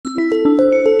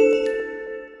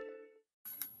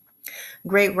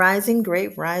Great rising,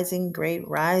 great rising, great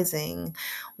rising.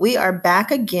 We are back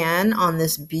again on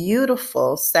this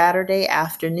beautiful Saturday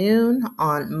afternoon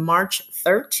on March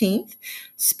 13th,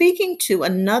 speaking to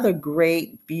another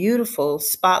great, beautiful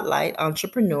spotlight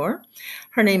entrepreneur.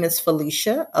 Her name is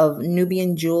Felicia of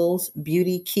Nubian Jewels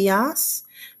Beauty Kiosks.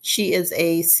 She is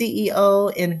a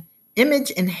CEO in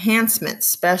Image Enhancement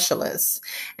Specialist.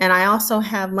 And I also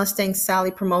have Mustang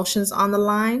Sally Promotions on the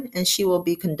line, and she will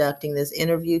be conducting this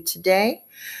interview today.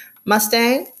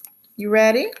 Mustang, you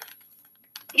ready?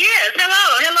 Yes.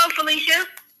 Hello. Hello, Felicia.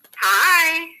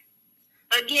 Hi.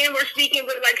 Again, we're speaking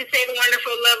with, like I say, the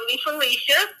wonderful, lovely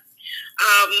Felicia,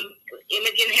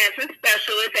 Image Enhancement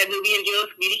Specialist at Nubian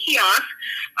Jewels Beauty Kiosk.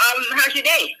 How's your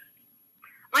day?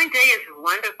 My day is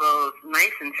wonderful. It's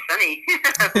nice and sunny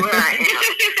where I am.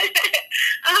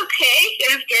 Okay,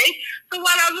 that's great. So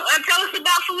tell us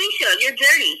about Felicia, your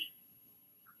journey.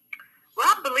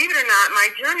 Well, believe it or not, my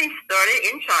journey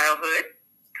started in childhood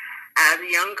as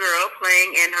a young girl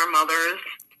playing in her mother's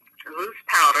loose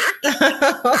powder.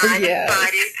 I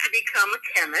decided to become a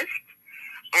chemist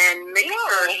and mix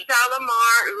her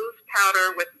Shalimar loose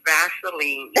powder with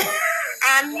Vaseline.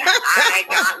 And I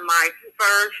got my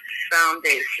first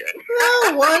foundation.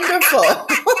 Oh, wonderful.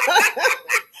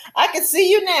 I can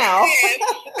see you now.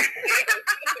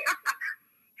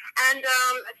 And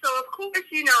so, of course,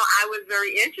 I was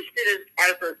very interested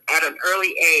at an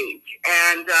early age.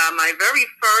 And my very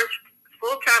first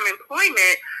full-time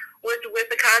employment was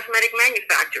with a cosmetic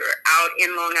manufacturer out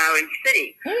in Long Island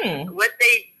City. What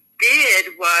they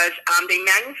did was they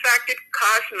manufactured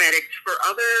cosmetics for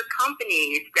other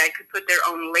companies that could put their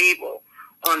own label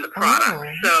on the product.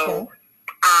 So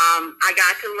I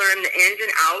got to learn the ins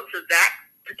and outs of that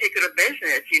particular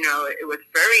business. It was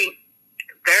very,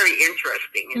 very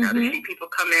interesting, to see people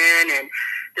come in and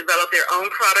develop their own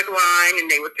product line, and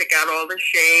they would pick out all the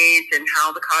shades and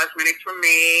how the cosmetics were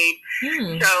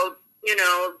made. So,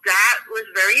 that was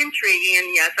very intriguing.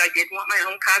 And yes, I did want my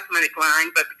own cosmetic line,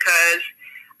 but because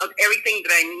of everything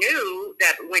that I knew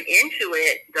that went into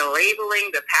it, the labeling,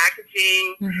 the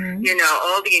packaging,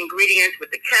 all the ingredients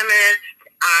with the chemist,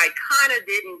 I kind of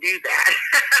didn't do that.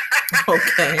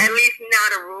 Okay. At least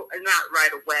not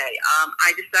right away.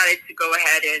 I decided to go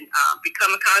ahead and become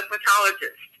a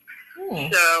cosmetologist.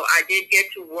 So I did get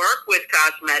to work with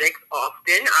cosmetics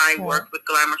often. I worked with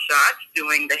Glamour Shots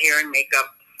doing the hair and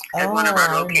makeup at one of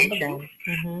our locations.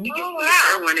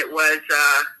 When it was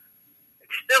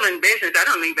still in business. I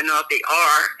don't even know if they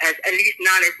are, at least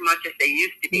not as much as they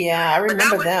used to be. Yeah, I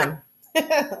remember them.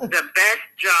 The best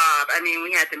job. I mean,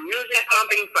 we had the music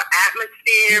pumping for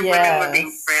atmosphere. Yes. Women were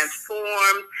being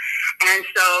transformed. And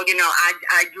so,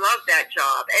 I loved that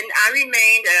job. And I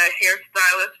remained a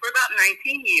hairstylist for about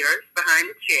 19 years behind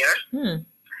the chair.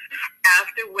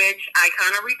 After which I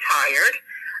kind of retired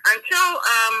until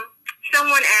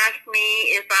someone asked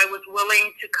me if I was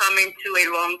willing to come into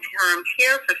a long-term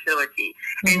care facility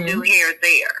and do hair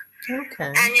there.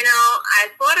 Okay. And, I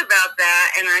thought about that,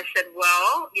 and I said,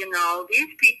 well,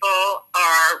 these people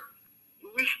are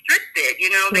restricted.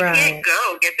 They can't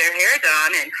go get their hair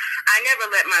done, and I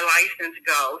never let my license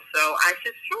go. So I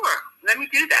said, sure, let me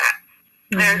do that.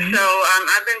 And so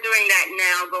I've been doing that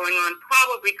now going on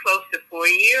probably close to 4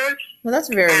 years. Well, that's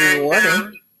very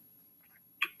rewarding.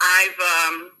 I've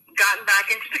gotten back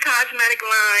into the cosmetic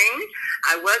line.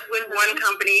 I was with one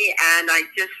company, and I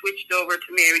just switched over to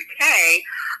Mary Kay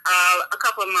a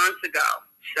couple of months ago.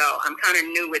 So I'm kind of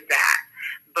new with that.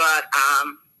 But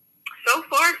so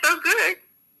far, so good.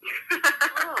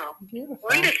 Oh, beautiful.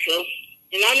 Wonderful.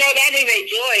 And I know that is a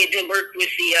joy to work with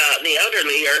the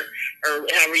elderly or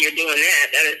however you're doing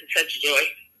that. That is such a joy.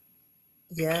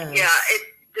 Yeah. Yeah.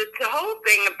 The whole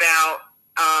thing about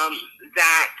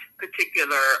that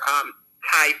particular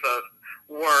type of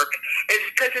work is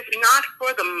because it's not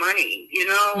for the money,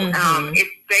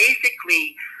 it's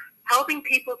basically helping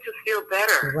people to feel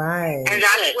better. Right. And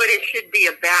that's what it should be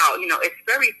about. It's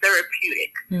very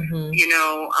therapeutic.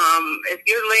 If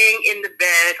you're laying in the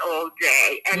bed all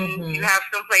day and you have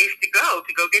some place to go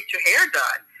get your hair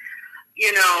done,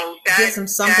 that gives them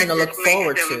something to look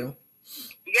forward to.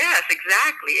 Yes,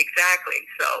 exactly.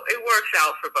 So it works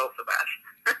out for both of us.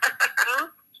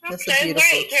 That's a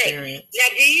beautiful experience. Now,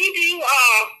 do you do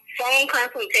phone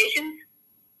consultations?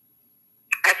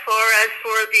 As far as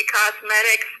for the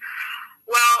cosmetics,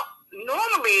 well,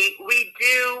 normally we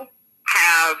do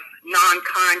have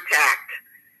non-contact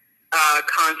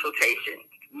consultations.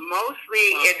 Mostly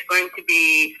it's going to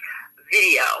be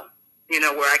video,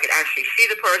 where I could actually see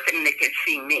the person and they could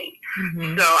see me.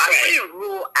 So I wouldn't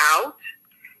rule out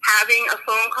having a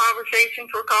phone conversation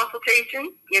for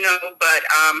consultation, but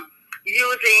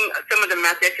using some of the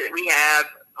methods that we have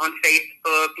on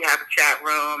Facebook. You have a chat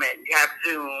room and you have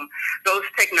Zoom. Those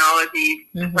technology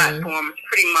platforms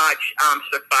pretty much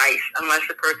suffice unless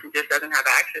the person just doesn't have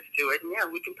access to it. And yeah,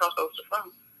 we can talk over the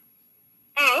phone.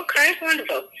 Oh, okay,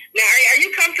 wonderful. Now, are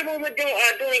you comfortable with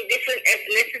doing different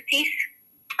ethnicities?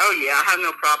 Oh yeah, I have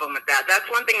no problem with that. That's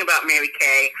one thing about Mary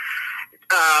Kay.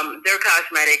 Their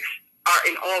cosmetics are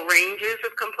in all ranges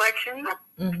of complexion.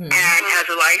 And as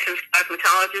a licensed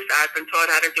cosmetologist, I've been taught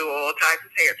how to do all types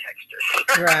of hair textures.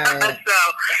 Right. So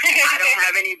I don't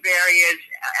have any barriers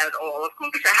at all. Of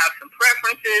course, I have some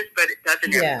preferences, but it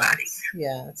doesn't everybody.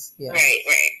 Yes. Right.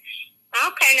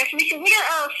 Okay, now, Felicia, what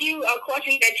are a few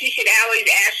questions that you should always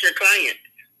ask your clients?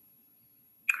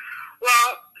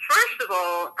 Well, first of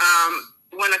all,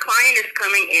 when a client is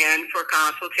coming in for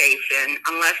consultation,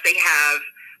 unless they have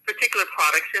particular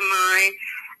products in mind,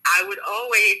 I would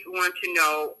always want to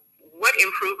know what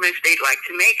improvements they'd like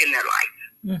to make in their life.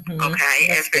 Okay,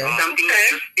 That's if it's something that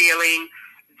you're feeling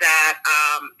that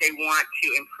they want to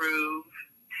improve,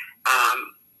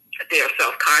 they're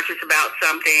self-conscious about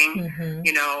something,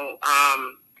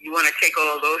 you want to take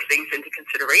all of those things into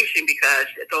consideration because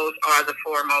those are the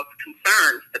foremost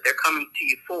concerns that they're coming to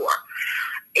you for.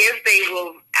 If they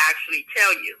will actually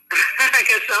tell you,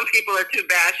 because some people are too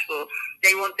bashful,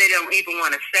 they don't even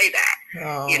want to say that,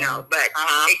 but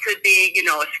it could be, a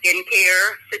skincare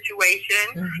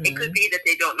situation. It could be that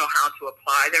they don't know how to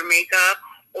apply their makeup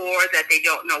or that they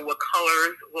don't know what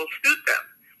colors will suit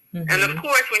them. And of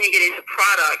course, when you get into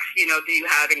products, do you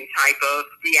have any type of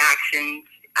reactions,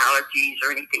 allergies,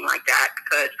 or anything like that?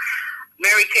 Because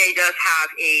Mary Kay does have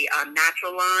a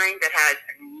natural line that has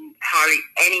hardly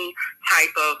any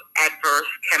type of adverse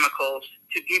chemicals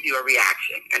to give you a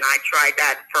reaction. And I tried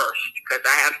that first because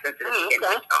I have sensitive skin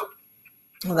myself.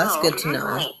 Well, that's good to know.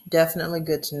 Right. Definitely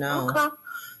good to know. Okay.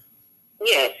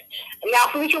 Yes. Now,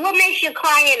 Felicia, what makes your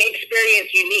client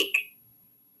experience unique?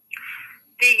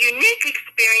 The unique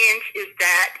experience is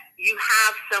that you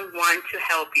have someone to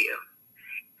help you,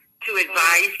 to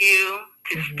advise you,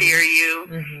 to steer you,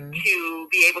 to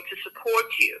be able to support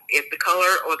you. If the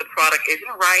color or the product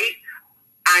isn't right,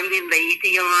 I'm the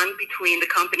liaison between the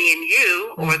company and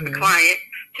you or the client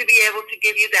to be able to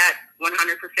give you that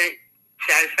 100%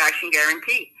 satisfaction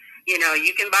guarantee.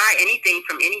 You can buy anything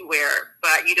from anywhere,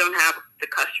 but you don't have the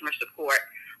customer support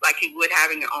like you would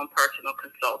having your own personal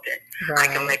consultant. Right.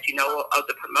 I can let you know of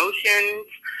the promotions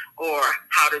or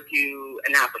how to do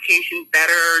an application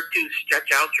better, to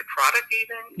stretch out your product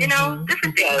even,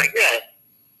 different things like that.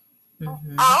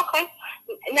 Oh, okay.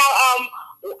 Now,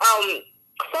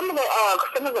 some of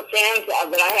the fans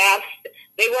that I have,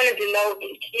 they wanted to know, can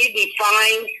you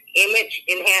define image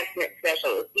enhancement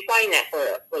specialist? Define that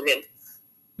for them.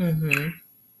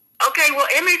 Okay, well,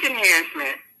 image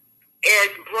enhancement is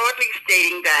broadly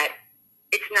stating that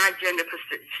it's not gender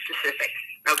specific.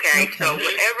 Okay, so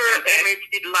whatever image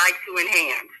you'd like to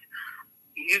enhance,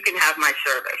 you can have my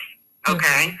service.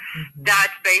 Okay,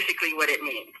 that's basically what it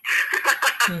means.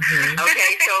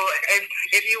 Okay, so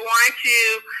if you want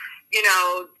to,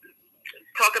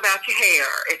 talk about your hair,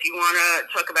 if you want to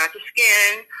talk about your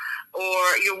skin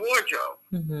or your wardrobe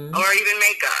or even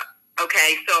makeup,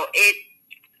 okay, so it's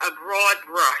a broad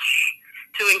brush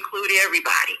to include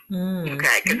everybody.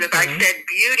 Okay, because if I said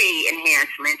beauty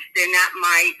enhancements, then that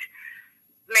might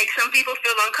make some people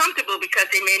feel uncomfortable because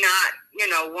they may not,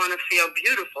 want to feel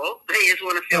beautiful. They just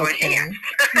want to feel enhanced.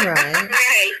 Right.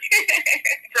 Right.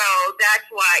 So that's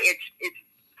why it's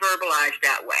verbalized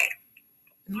that way.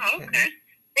 Okay.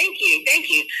 Thank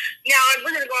you. Now,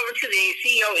 we're going to go over to the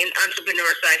CEO and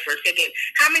entrepreneur side for a second.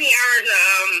 How many hours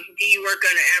do you work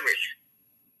on an average?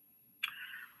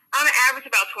 On an average,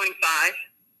 about 25.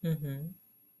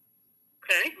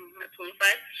 Okay, 25.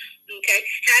 Okay.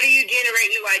 How do you generate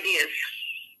new ideas?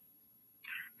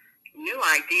 New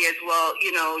ideas? Well,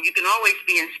 you can always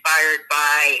be inspired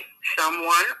by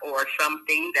someone or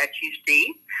something that you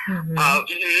see.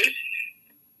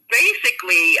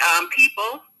 Basically,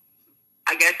 people,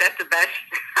 I guess that's the best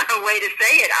way to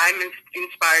say it. I'm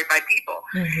inspired by people.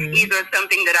 Either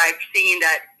something that I've seen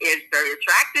that is very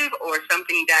attractive or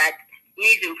something that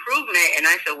needs improvement, and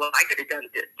I said, well, I could have done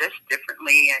this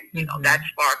differently, and that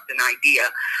sparked an idea.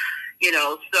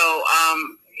 So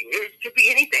it could be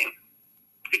anything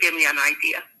to give me an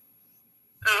idea.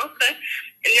 Oh, okay.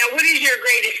 And now, what is your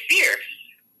greatest fear?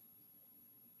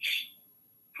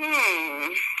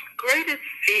 Greatest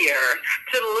fear?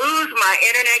 To lose my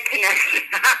internet connection.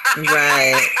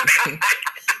 Right.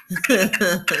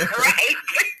 Right.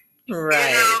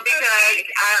 Right. Because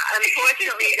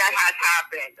unfortunately that has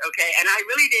happened. Okay, and I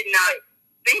really did not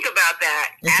think about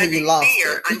that Until as you a lost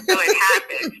fear it. until it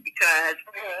happens. Because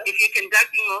if you're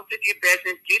conducting most of your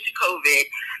business due to COVID,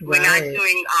 we're not Right.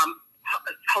 doing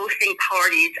hosting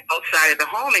parties outside of the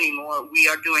home anymore. We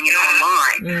are doing it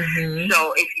online. Mm-hmm.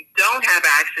 So if you don't have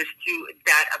access to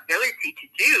that ability to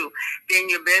do, then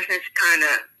your business kind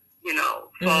of,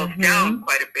 falls down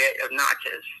quite a bit of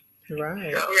notches.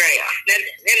 Right. So, right. That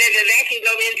can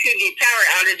go into the power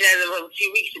outage as of a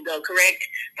few weeks ago, correct?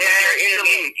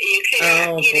 You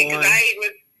can't, because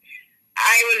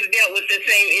I was dealt with the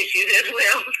same issues as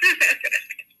well.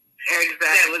 Exactly.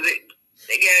 That was it.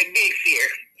 They got a big fear.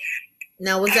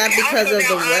 Now, was that because of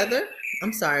the weather?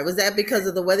 I'm sorry. Was that because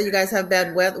of the weather? You guys have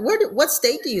bad weather. What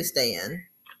state do you stay in?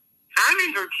 I'm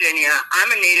in Virginia.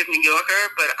 I'm a native New Yorker,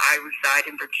 but I reside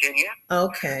in Virginia.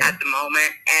 Okay. At the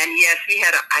moment. And yes, we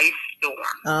had an ice storm.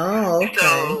 Oh, okay.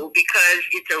 So because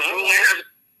it's a rural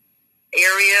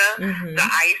area, the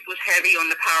ice was heavy on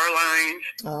the power lines.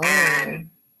 Oh. And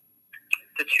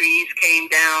the trees came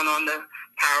down on the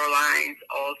power lines,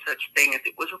 all such things.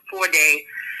 It was a 4-day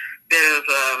bit of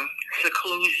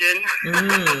seclusion.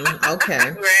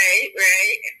 Okay. Right.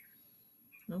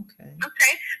 Okay.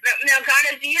 Now,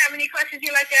 Donna, do you have any questions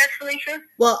you'd like to ask Felicia?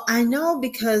 Well, I know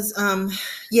because,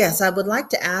 yes, I would like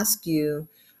to ask you,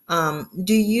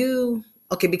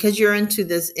 because you're into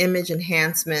this image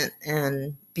enhancement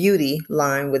and beauty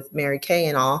line with Mary Kay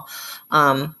and all,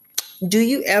 do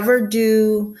you ever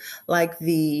do like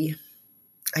the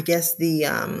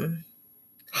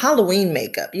Halloween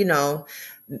makeup,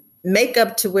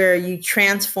 makeup to where you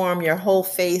transform your whole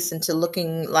face into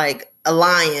looking like a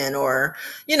lion or,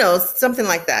 something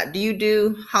like that? Do you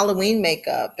do Halloween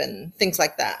makeup and things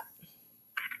like that?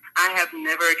 I have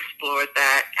never explored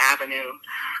that avenue.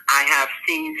 I have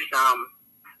seen some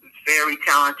very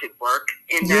talented work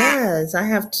in that. Yes, I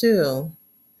have too.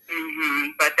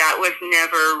 But that was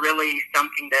never really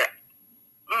something that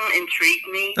intrigued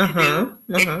me to do.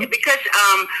 Because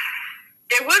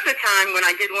there was a time when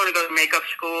I did want to go to makeup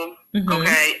school,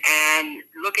 okay, and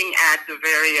looking at the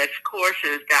various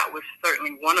courses, that was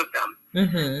certainly one of them.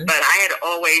 But I had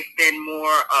always been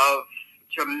more of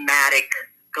dramatic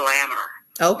glamour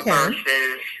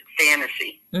versus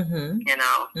fantasy,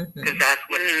 because that's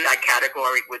what that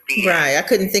category would be. Right, I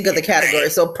couldn't think of the category,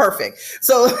 so perfect.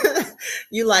 So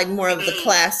you like more of the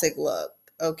classic look,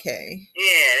 okay.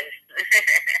 Yes.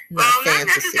 Not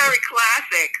necessarily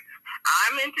classic.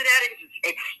 I'm into that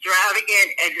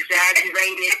extravagant,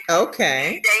 exaggerated,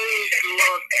 stage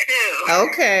look too.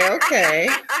 Okay.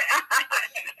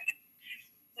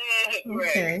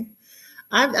 Okay.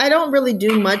 I don't really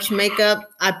do much makeup.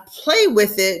 I play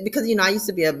with it because, I used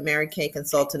to be a Mary Kay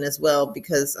consultant as well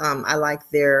because I like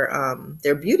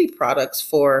their beauty products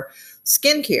for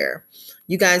skincare.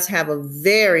 You guys have a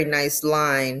very nice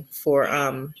line for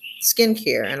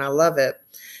skincare, and I love it.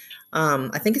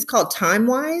 I think it's called Time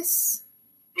Wise.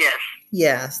 Yes.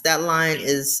 Yes, that line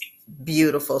is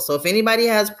beautiful. So if anybody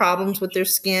has problems with their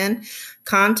skin,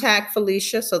 contact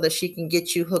Felicia so that she can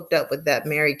get you hooked up with that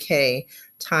Mary Kay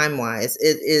Time Wise.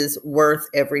 It is worth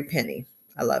every penny.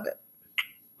 I love it.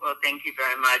 Well, thank you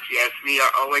very much. Yes, we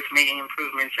are always making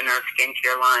improvements in our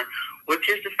skincare line, which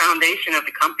is the foundation of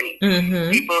the company.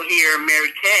 People hear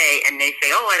Mary Kay and they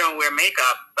say, "Oh, I don't wear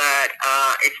makeup," but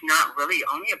it's not really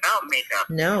only about makeup.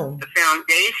 No. The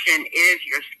foundation is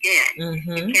your skin.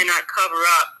 You cannot cover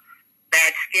up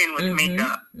bad skin with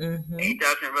makeup. It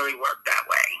doesn't really work that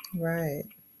way. Right.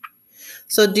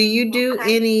 So do you do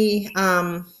any,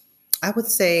 I would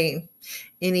say,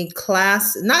 any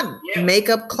class, not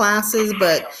makeup classes,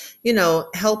 but,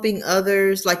 helping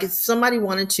others? Like if somebody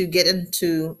wanted to get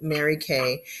into Mary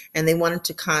Kay and they wanted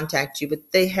to contact you,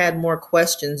 but they had more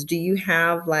questions, do you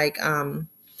have like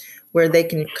where they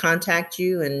can contact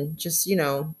you and just,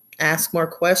 ask more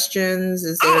questions?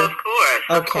 Is there... of course.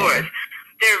 Of course.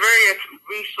 There are various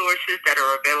resources that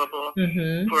are available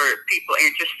for people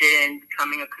interested in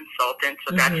becoming a consultant,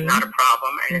 so that's not a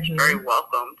problem, and it's very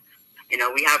welcomed.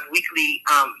 We have weekly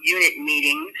unit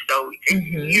meetings, so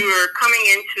you're coming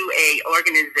into a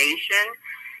organization,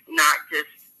 not just,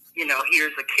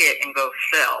 here's a kit and go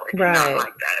sell. It's not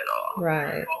like that at all.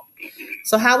 Right.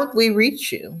 So how would we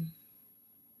reach you?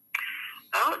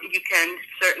 Well, you can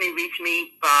certainly reach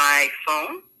me by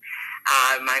phone.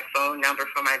 My phone number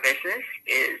for my business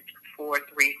is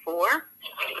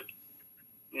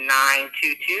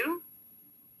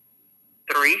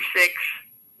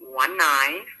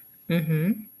 434-922-3619.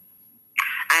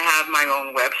 I have my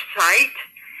own website,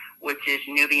 which is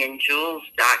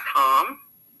nubianjewels.com.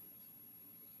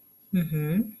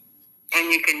 And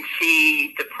you can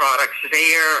see the products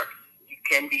there. You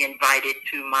can be invited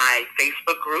to my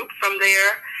Facebook group from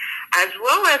there. as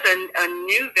well as a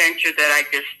new venture that I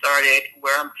just started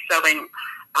where I'm selling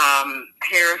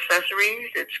hair accessories.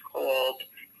 It's called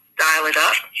Style It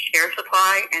Up Hair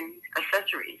Supply and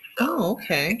Accessories. So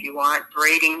okay. if you want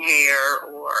braiding hair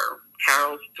or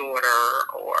Carol's daughter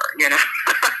or,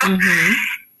 Mm-hmm.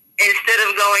 instead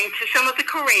of going to some of the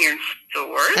Korean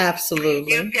stores,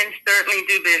 absolutely, you can certainly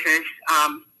do business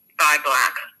by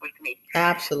Black with me.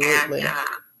 Absolutely. And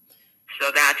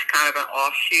so that's kind of an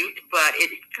offshoot, but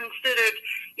it's considered,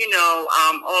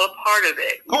 all a part of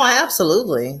it. Oh,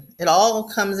 absolutely. It all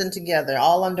comes in together,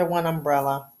 all under one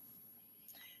umbrella.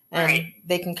 And right.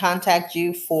 They can contact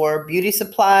you for beauty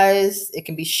supplies. It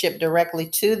can be shipped directly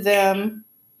to them.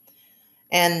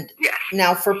 And yes.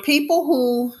 Now for people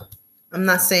who, I'm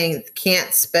not saying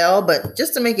can't spell, but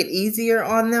just to make it easier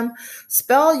on them,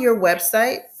 spell your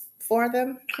website for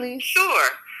them, please. Sure.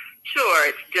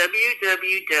 It's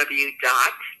www.NUB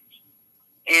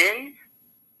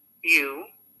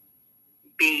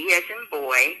as in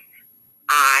boy,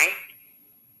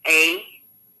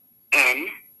 IAN,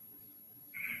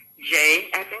 J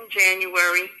as in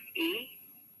January,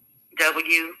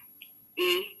 EWELS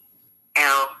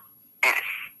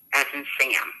as in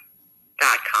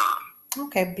Sam.com.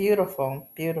 Okay, beautiful.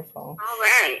 All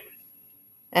right.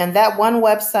 And that one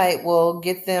website will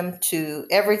get them to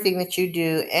everything that you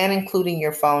do and including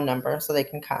your phone number so they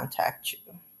can contact you.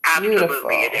 Absolutely, Beautiful.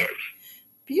 it is.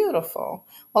 Beautiful.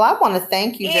 Well, I want to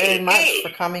thank you very much for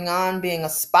coming on, being a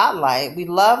spotlight. We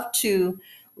love to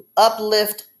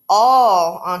uplift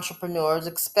all entrepreneurs,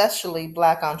 especially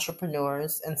Black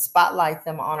entrepreneurs, and spotlight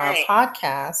them on our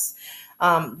podcast.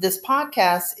 This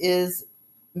podcast is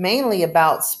mainly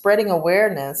about spreading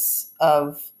awareness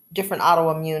of different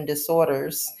autoimmune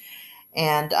disorders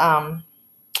and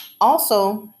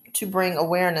also to bring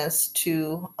awareness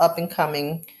to up and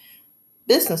coming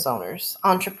business owners,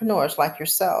 entrepreneurs like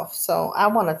yourself. So I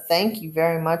want to thank you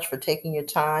very much for taking your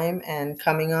time and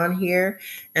coming on here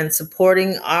and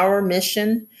supporting our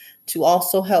mission to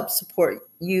also help support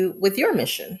you with your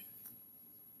mission.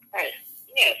 Right.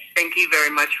 Yes. Thank you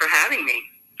very much for having me.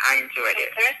 I enjoyed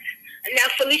it. Now,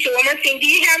 Felicia, one more thing. Do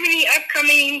you have any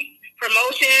upcoming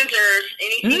promotions or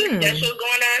anything special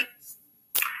going on?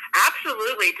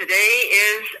 Absolutely. Today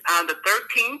is the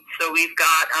 13th, so we've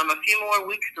got a few more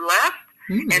weeks left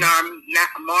in our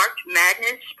March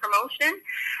Madness promotion,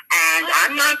 and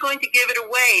I'm not going to give it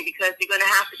away because you're going to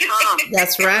have to come.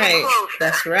 That's right.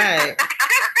 That's right.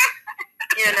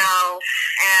 And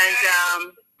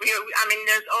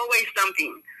there's always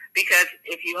something, because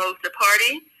if you host a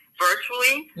party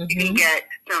virtually, you can get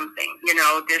something,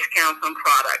 discounts on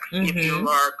products. If you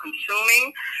are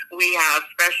consuming, we have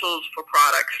specials for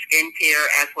products, skincare,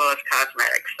 as well as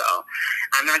cosmetics. So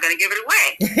I'm not going to give it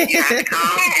away. You have to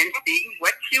come and see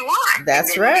what you want.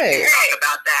 That's right. We can talk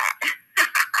about that.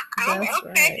 Okay.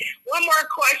 Right. One more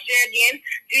question again.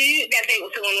 Let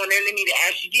me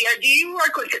ask you. Do you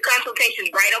work with the consultations,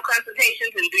 bridal consultations,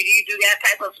 and do you do that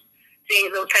type of thing,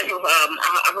 those type of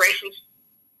operations?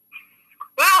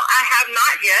 Well, I have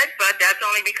not yet, but that's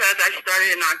only because I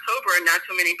started in October and not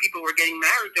too many people were getting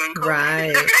married during COVID.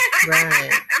 Right. Okay,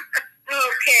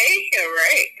 all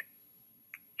right.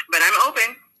 But I'm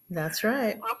open. That's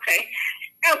right.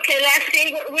 Okay, last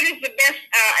thing. What is the best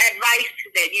advice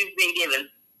that you've been given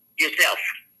yourself?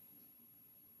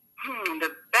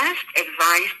 The best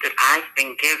advice that I've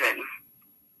been given?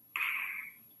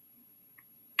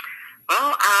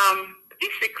 Well,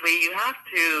 basically, you have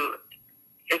to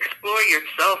explore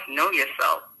yourself, know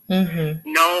yourself.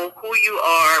 Know who you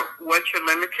are, what your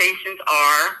limitations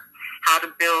are, how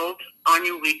to build on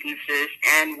your weaknesses,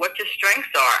 and what your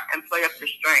strengths are, and play up your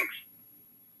strengths.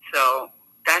 So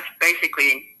that's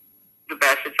basically the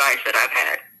best advice that I've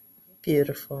had.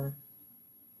 Beautiful.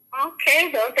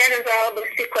 Okay, so that is all the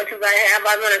 6 questions I have.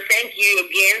 I want to thank you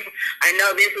again. I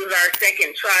know this was our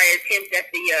second try attempt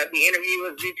at the interview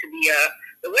was due to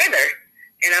the weather.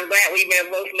 And I'm glad we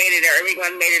both made it, or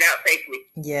everyone made it out safely.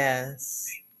 Yes.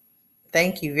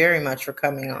 Thank you very much for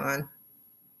coming on.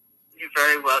 You're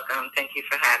very welcome. Thank you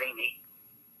for having me.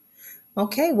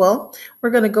 Okay, well,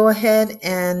 we're going to go ahead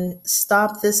and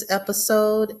stop this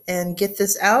episode and get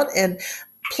this out. And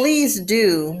please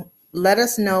do let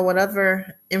us know whatever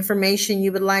information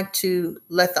you would like to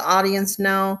let the audience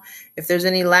know. If there's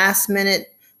any last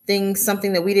minute things,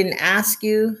 something that we didn't ask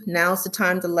you, now's the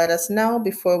time to let us know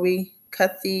before we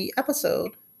cut the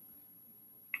episode.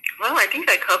 Well, I think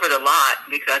I covered a lot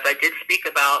because I did speak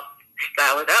about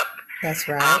Style It Up. That's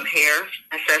right. Hair,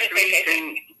 accessories,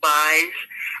 and buys,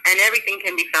 and everything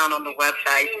can be found on the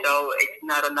website. So it's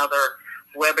not another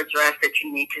web address that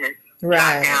you need to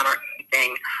jot down or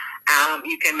anything.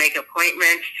 You can make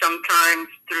appointments sometimes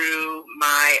through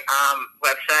my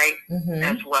website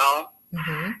as well.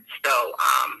 So,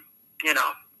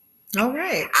 All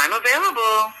right. I'm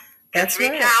available. That's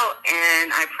Just reach out,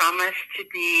 and I promise to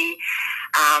be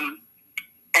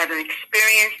as an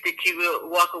experience that you will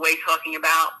walk away talking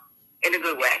about in a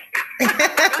good way.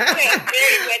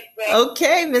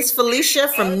 Okay, Miss Felicia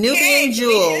from Nubian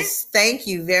Jewels. Thank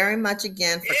you very much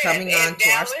again for coming on to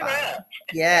our spot.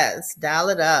 Yes, dial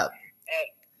it up.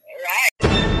 Right.